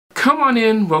Come on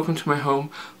in, welcome to my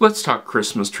home. Let's talk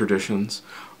Christmas traditions.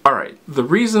 Alright, the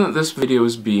reason that this video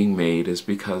is being made is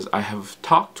because I have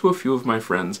talked to a few of my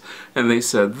friends and they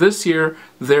said this year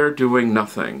they're doing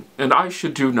nothing and I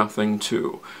should do nothing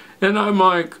too. And I'm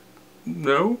like,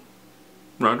 no,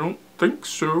 I don't think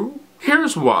so.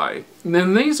 Here's why.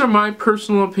 And these are my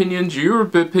personal opinions. Your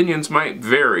opinions might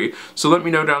vary, so let me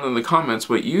know down in the comments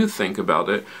what you think about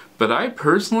it. But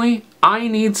I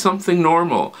need something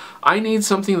normal. I need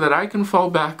something that I can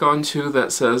fall back onto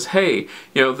that says, hey,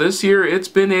 this year it's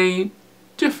been a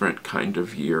different kind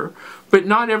of year. But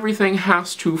not everything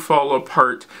has to fall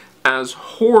apart as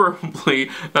horribly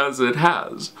as it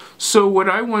has. So what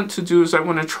I want to do is I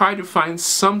want to try to find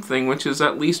something which is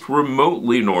at least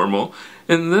remotely normal.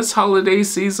 In this holiday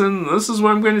season, this is what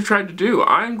I'm going to try to do.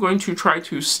 I'm going to try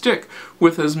to stick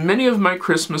with as many of my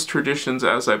Christmas traditions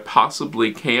as I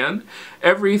possibly can.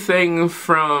 Everything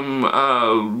from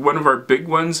one of our big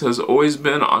ones has always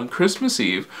been on Christmas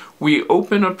Eve, we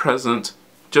open a present.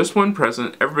 Just one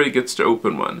present, everybody gets to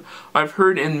open one. I've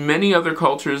heard in many other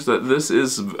cultures that this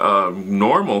is a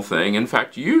normal thing. In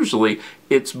fact, usually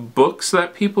it's books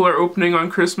that people are opening on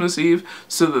Christmas Eve,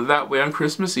 so that way on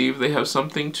Christmas Eve they have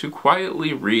something to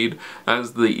quietly read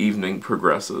as the evening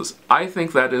progresses. I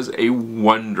think that is a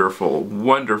wonderful,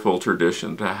 wonderful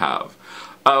tradition to have.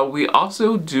 We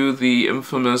also do the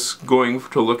infamous going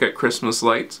to look at Christmas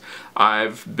lights.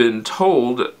 I've been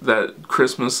told that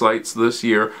Christmas lights this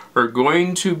year are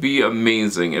going to be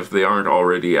amazing if they aren't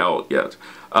already out yet.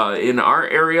 In our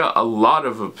area, a lot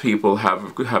of people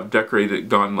have decorated,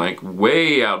 gone like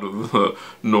way out of the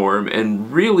norm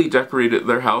and really decorated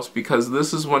their house, because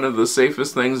this is one of the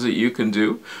safest things that you can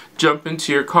do. Jump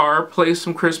into your car, play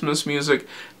some Christmas music,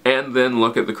 and then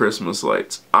look at the Christmas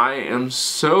lights. I am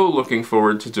so looking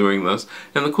forward to doing this,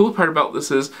 and the cool part about this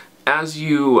is as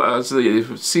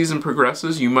the season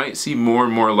progresses, you might see more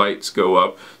and more lights go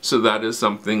up, so that is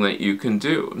something that you can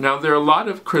do. Now, there are a lot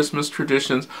of Christmas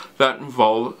traditions that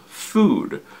involve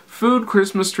food. Food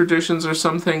Christmas traditions are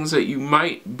some things that you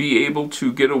might be able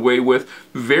to get away with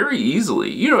very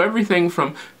easily. Everything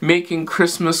from making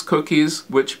Christmas cookies,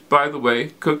 which, by the way,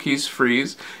 cookies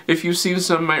freeze. If you've seen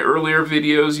some of my earlier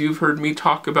videos, you've heard me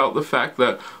talk about the fact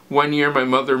that one year my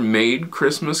mother made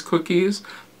Christmas cookies,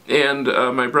 and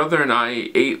my brother and I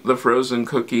ate the frozen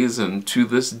cookies, and to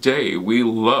this day we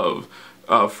love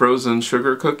frozen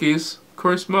sugar cookies. Of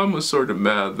course, Mom was sort of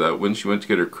mad that when she went to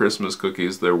get her Christmas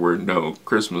cookies there were no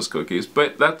Christmas cookies,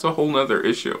 but that's a whole nother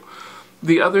issue.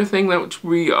 The other thing that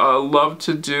we love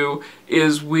to do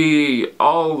is we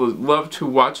all love to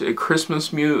watch a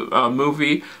Christmas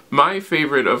movie. My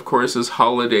favorite, of course, is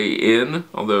Holiday Inn,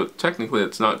 although technically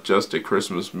it's not just a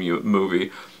Christmas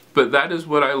movie. But that is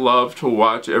what I love to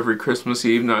watch every Christmas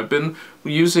Eve. Now, I've been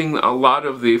using a lot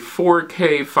of the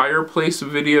 4K fireplace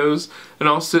videos, and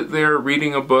I'll sit there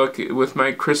reading a book with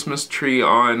my Christmas tree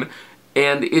on,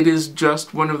 and it is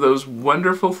just one of those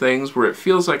wonderful things where it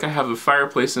feels like I have a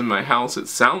fireplace in my house. It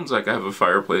sounds like I have a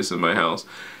fireplace in my house.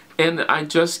 And I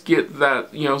just get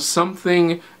that,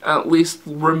 something at least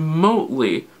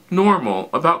remotely normal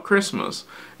about Christmas.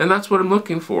 And that's what I'm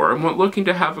looking for. I'm looking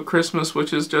to have a Christmas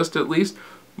which is just at least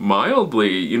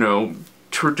mildly,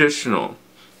 traditional.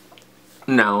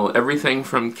 Now, everything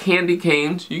from candy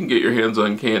canes, you can get your hands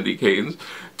on candy canes,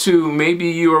 to maybe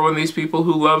you are one of these people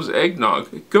who loves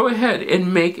eggnog. Go ahead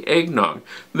and make eggnog.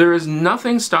 There is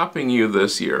nothing stopping you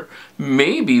this year.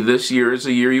 Maybe this year is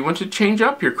a year you want to change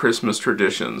up your Christmas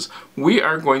traditions. We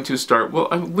are going to start, well,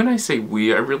 when I say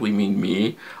we, I really mean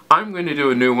me. I'm going to do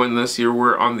a new one this year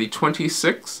where on the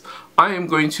 26th, I am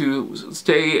going to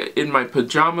stay in my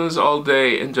pajamas all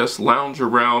day and just lounge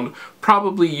around,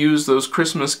 probably use those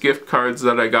Christmas gift cards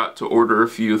that I got to order a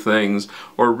few things,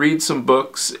 or read some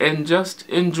books, and just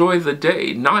enjoy the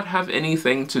day, not have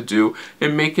anything to do,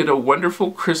 and make it a wonderful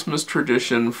Christmas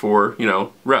tradition for,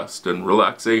 rest and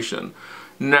relaxation.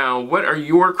 Now, what are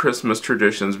your Christmas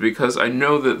traditions? Because I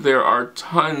know that there are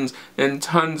tons and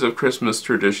tons of Christmas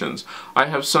traditions. I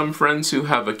have some friends who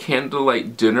have a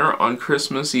candlelight dinner on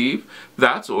Christmas Eve.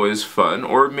 That's always fun.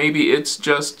 Or maybe it's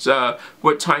just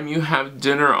what time you have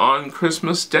dinner on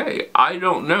Christmas Day. I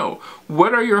don't know.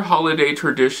 What are your holiday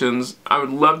traditions? I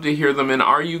would love to hear them, and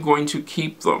are you going to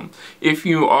keep them? If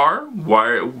you are,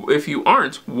 why? If you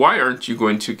aren't, why aren't you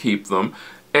going to keep them?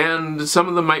 And some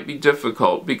of them might be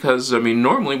difficult because,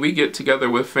 normally we get together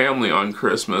with family on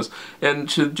Christmas. And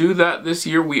to do that this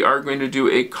year, we are going to do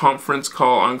a conference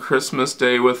call on Christmas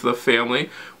Day with the family.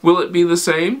 Will it be the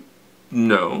same?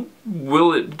 No.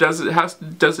 does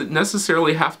it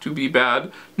necessarily have to be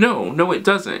bad? No, it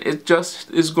doesn't. It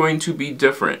just is going to be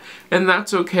different. And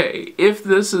that's okay. If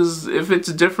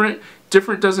it's different,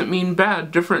 different doesn't mean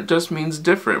bad. Different just means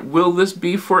different. Will this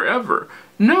be forever?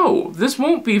 No, this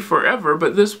won't be forever,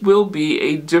 but this will be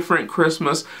a different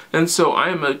Christmas, and so I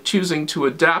am choosing to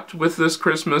adapt with this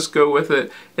Christmas, go with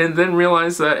it, and then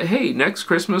realize that, hey, next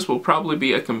Christmas will probably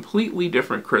be a completely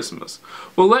different Christmas.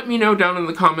 Well, let me know down in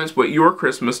the comments what your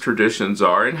Christmas traditions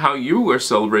are and how you are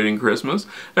celebrating Christmas,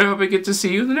 and I hope I get to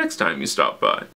see you the next time you stop by.